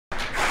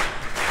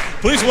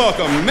Please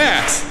welcome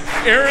Matt,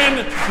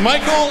 Aaron,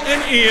 Michael,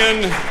 and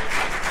Ian,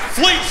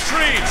 Fleet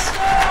Street.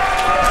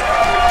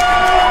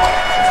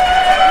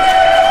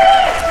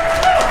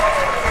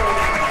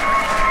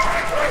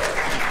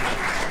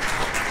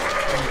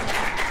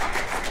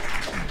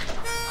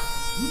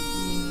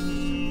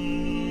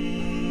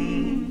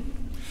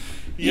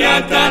 Ya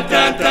da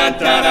da da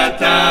da da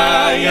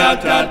da, ya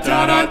da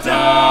da da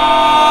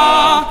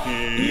da.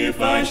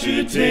 If I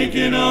should take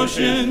an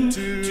ocean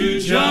to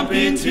jump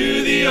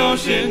into the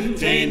ocean,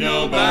 tain't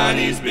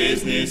nobody's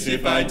business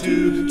if I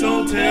do.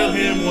 Don't tell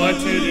him what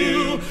to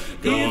do.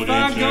 If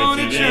I go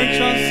to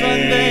church on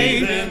Sunday,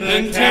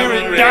 then tear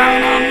it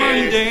down on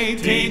Monday,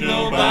 tain't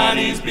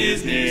nobody's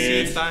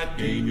business if I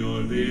ain't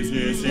your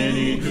business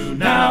anywho.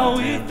 Now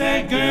if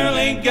that girl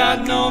ain't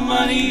got no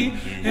money,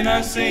 and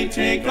I say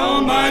take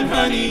all mine,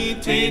 honey,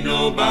 tain't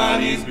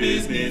nobody's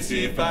business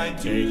if I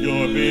take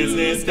your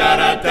business, da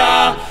da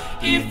da.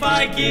 If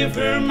I give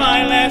her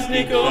my last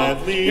nickel,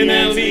 and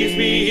that leaves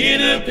me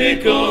in a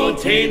pickle,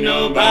 tain't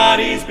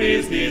nobody's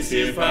business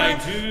if I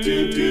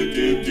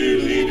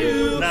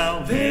do. Now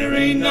there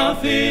ain't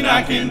nothing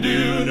I can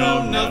do,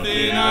 no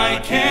nothing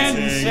I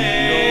can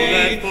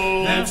say,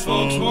 that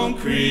folks won't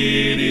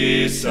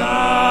criticize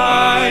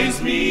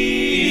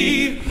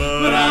me.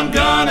 But I'm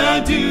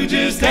gonna do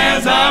just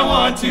as I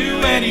want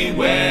to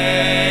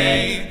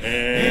anyway,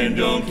 and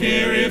don't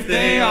care if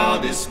they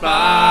all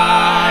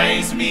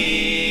despise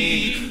me.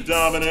 If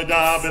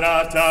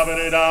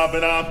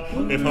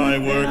I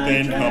work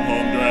then come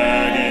home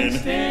dragging,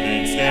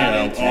 then stay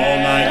out all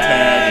night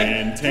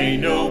tagging,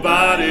 tain't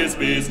nobody's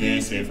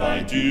business if I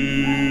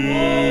do.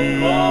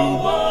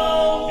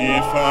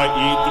 If I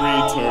eat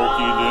 3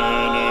 turkey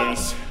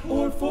dinners,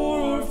 or 4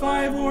 or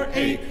 5 or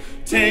 8,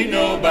 tain't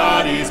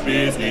nobody's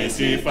business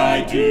if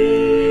I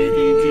do.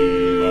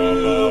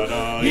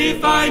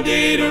 If I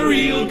date a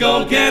real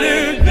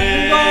go-getter,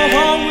 then go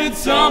home with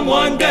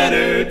someone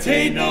better,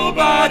 tain't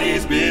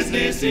nobody's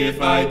business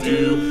if I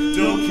do.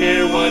 Don't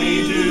care what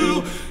he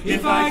do.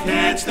 If I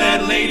catch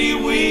that lady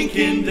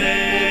winking,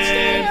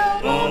 then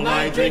all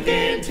night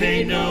drinking,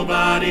 tain't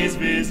nobody's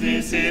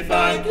business if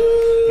I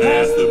do.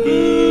 Pass the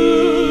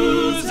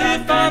booze.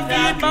 If I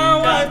feed my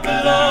wife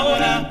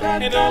alone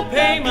and don't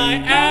pay my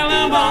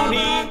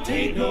alimony,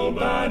 tain't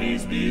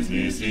nobody's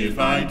business if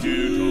I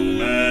do. Don't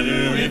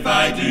matter if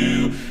I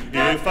do.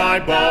 If I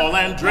ball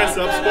and dress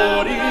up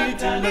sporty,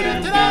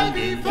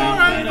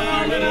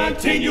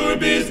 tain't your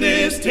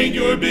business, tain't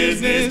your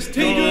business,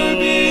 tain't your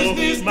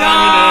business,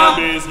 nah.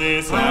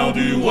 I'll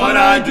do what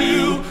I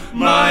do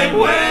my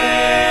way.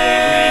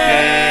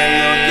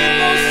 You'll get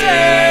no say.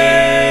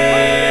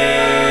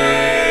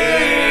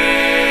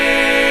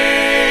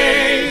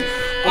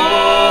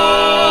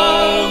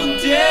 All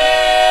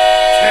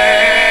day.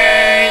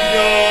 Tain't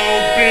your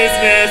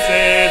business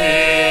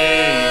anyway.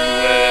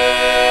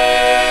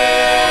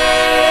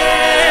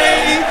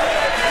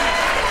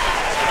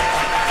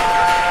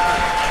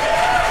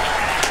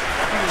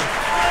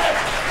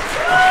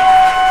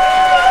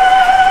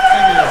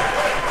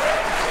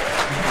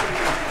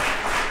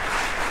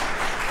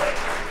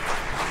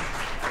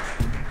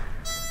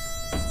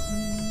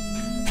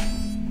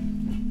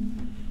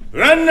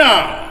 And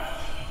now,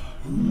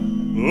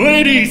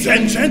 ladies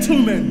and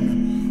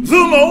gentlemen, the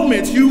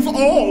moment you've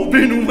all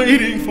been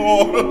waiting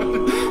for.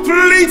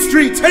 Fleet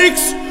Street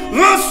takes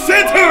the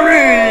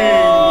centering!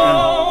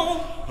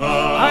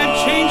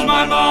 I've changed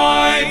my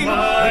mind.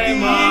 The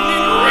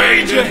evening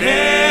rage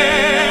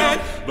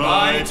ahead.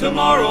 By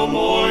tomorrow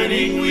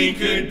morning we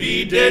could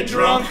be dead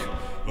drunk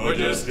or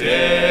just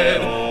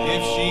dead.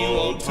 If she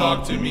won't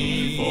talk to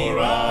me, for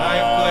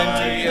I've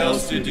plenty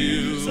else to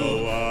do.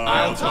 So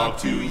I'll talk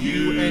to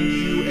you and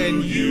you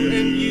and you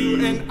and you,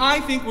 and I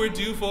think we're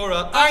due for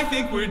a, I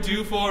think we're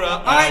due for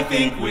a, I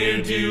think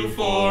we're due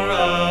for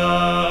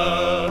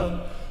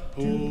a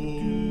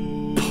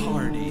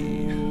party.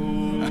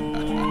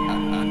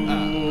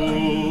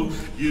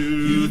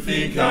 You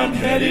think I'm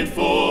headed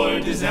for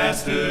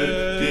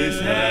disaster,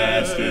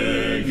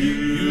 disaster.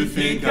 You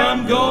think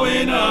I'm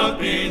going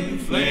up in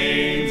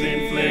flames,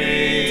 in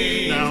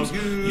flames. Now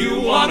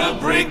you wanna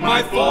break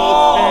my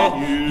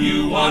fall,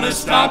 you wanna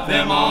stop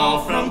them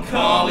all from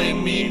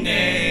calling me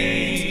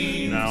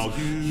names. Now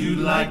you'd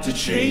like to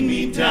chain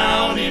me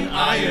down in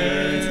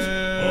irons,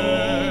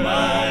 oh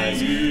my.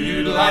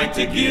 You'd like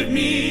to give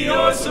me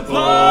your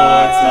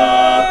support.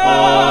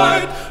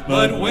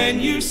 But when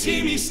you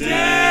see me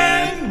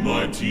stand,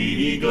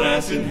 martini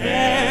glass in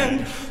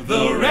hand,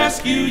 the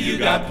rescue you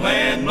got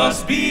planned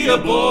must be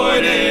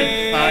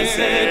aborted. I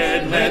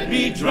said, let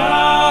me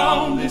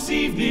drown this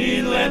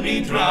evening, let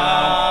me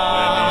drown,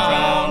 let me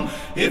drown.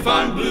 If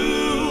I'm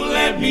blue,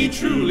 let me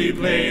truly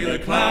play the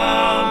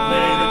clown,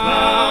 play the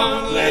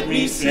clown. Let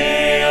me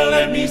sail,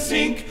 let me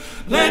sink,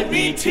 let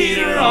me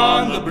teeter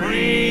on the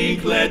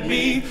brink. Let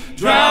me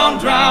drown,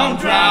 drown,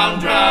 drown,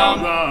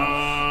 drown,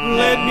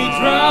 let me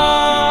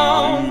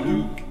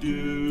drown.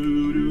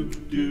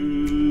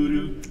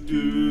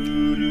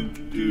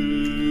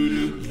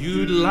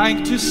 You'd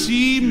like to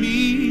see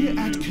me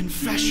at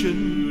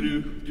confession.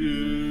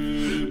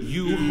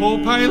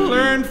 hope I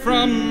learned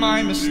from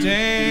my mistakes.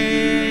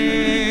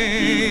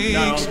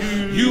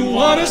 You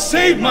want to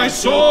save my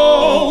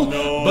soul,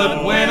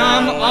 but when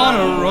I'm on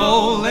a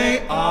roll,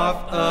 lay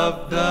off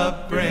of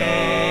the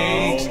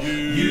brakes.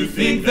 You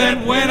think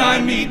that when I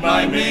meet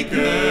my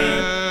maker,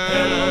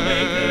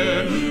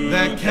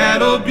 that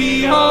cat'll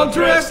be all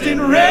dressed in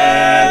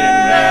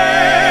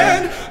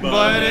red.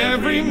 But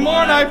every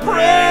morn I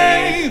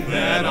pray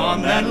that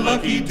on that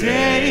lucky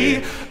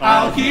day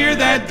I'll hear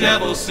that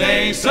devil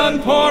say,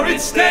 son, pour it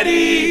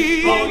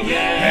steady. Oh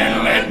yeah.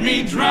 And let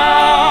me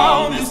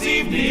drown this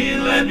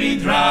evening, let me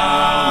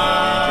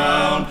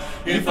drown.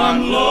 If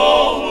I'm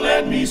low,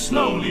 let me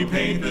slowly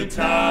paint the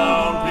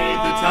town,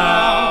 paint the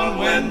town.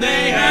 When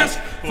they ask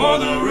for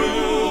the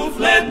roof,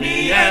 let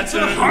me answer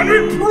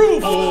 100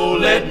 proof. Oh,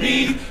 let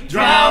me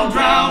drown,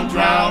 drown,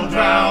 drown,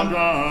 drown,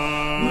 drown.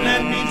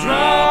 Let me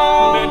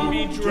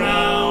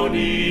drown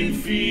in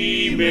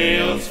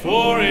females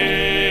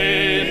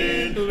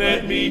forehead.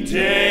 Let me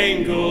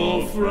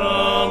dangle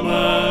from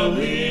a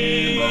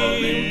limb.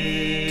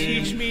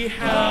 Teach me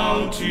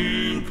how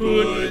to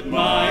put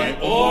my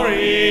oar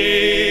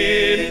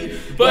in.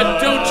 But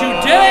don't you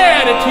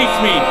dare to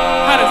teach me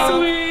how to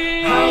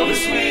swim. How to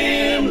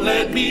swim.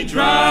 Let me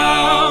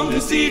drown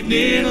this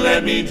evening.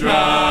 Let me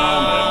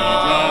drown. Let me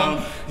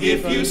drown.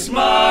 If you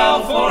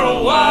smile for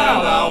a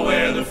while, I'll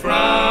wear the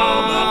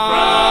frown. The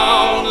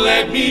frown.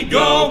 Let me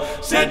go.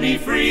 Set me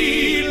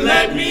free.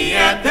 Let me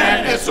at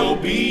that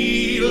SOB.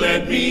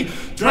 Let me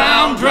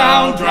drown,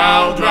 drown,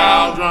 drown,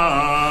 drown,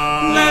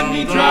 drown. Let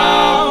me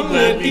drown.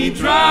 Let me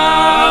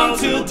drown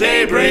till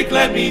daybreak.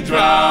 Let me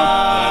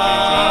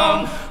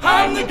drown.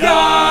 I'm the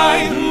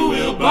guy who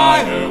will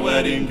buy her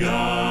wedding gown.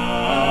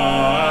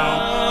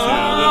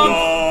 Till the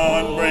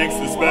dawn breaks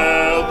the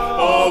spell,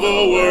 all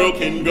the world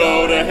can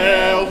go to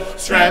hell.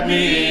 Strap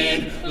me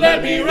in,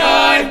 let me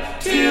ride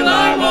till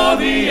I'm on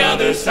the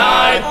other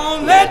side. Oh,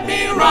 let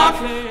me rock,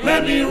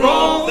 let me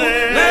roll,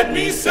 let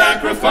me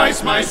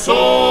sacrifice my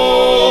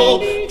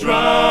soul.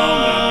 Drown,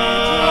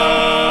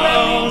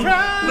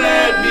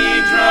 let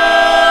me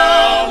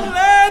drown,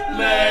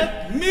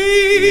 let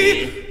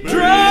me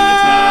drown.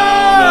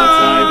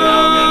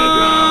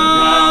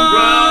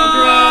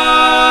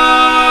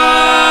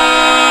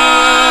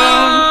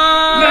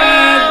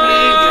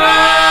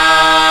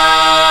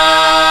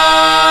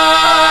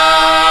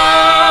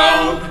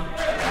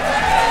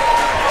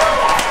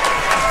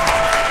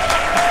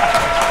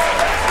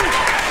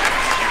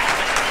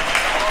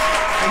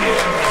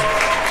 Yeah.